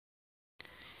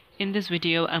In this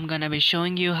video, I'm gonna be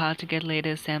showing you how to get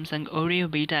latest Samsung Oreo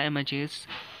Beta Emojis.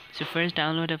 So first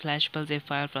download a flashable zip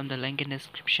file from the link in the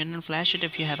description and flash it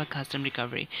if you have a custom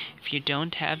recovery. If you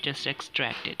don't have, just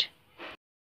extract it.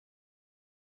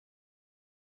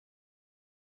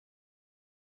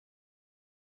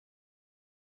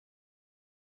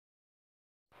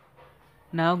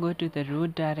 Now go to the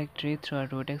root directory through a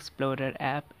root explorer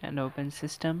app and open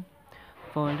system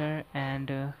folder,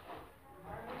 and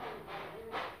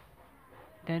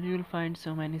then you will find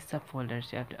so many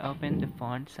subfolders. You have to open the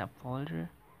font subfolder.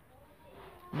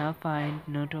 Now find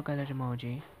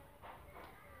NotoColorEmoji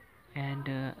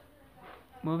and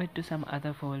move it to some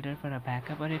other folder for a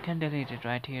backup, or you can delete it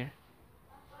right here.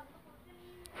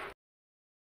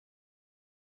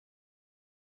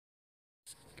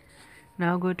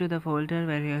 Now go to the folder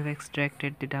where you have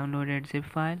extracted the downloaded zip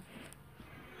file.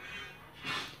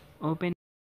 Open.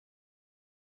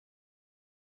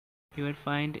 You will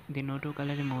find the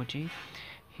NotoColorEmoji.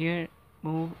 Here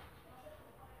move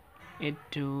it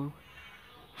to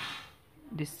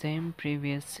the same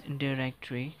previous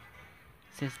directory,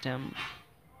 system,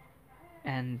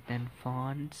 and then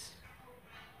fonts,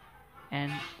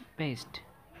 and paste.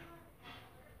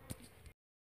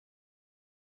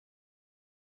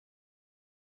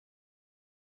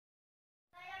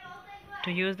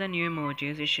 To use the new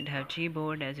emojis, you should have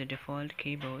Gboard as your default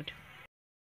keyboard.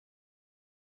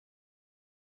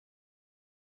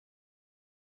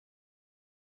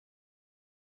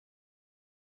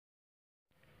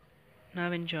 Now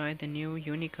enjoy the new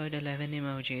Unicode 11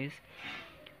 emojis,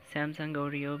 Samsung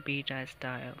Oreo Beta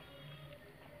style.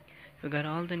 You got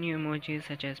all the new emojis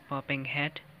such as popping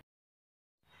head,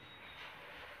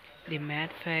 the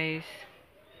mad face,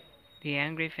 the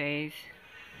angry face,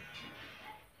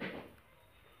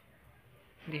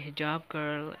 the hijab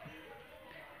girl,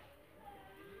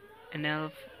 an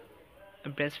elf, a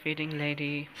breastfeeding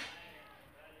lady,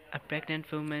 a pregnant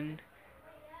woman,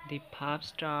 the pop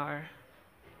star,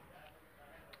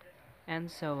 and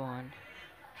so on.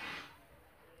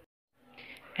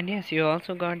 And yes, you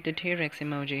also got the T-Rex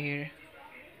emoji here.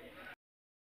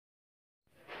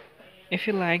 If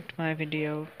you liked my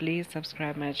video, please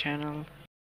subscribe my channel.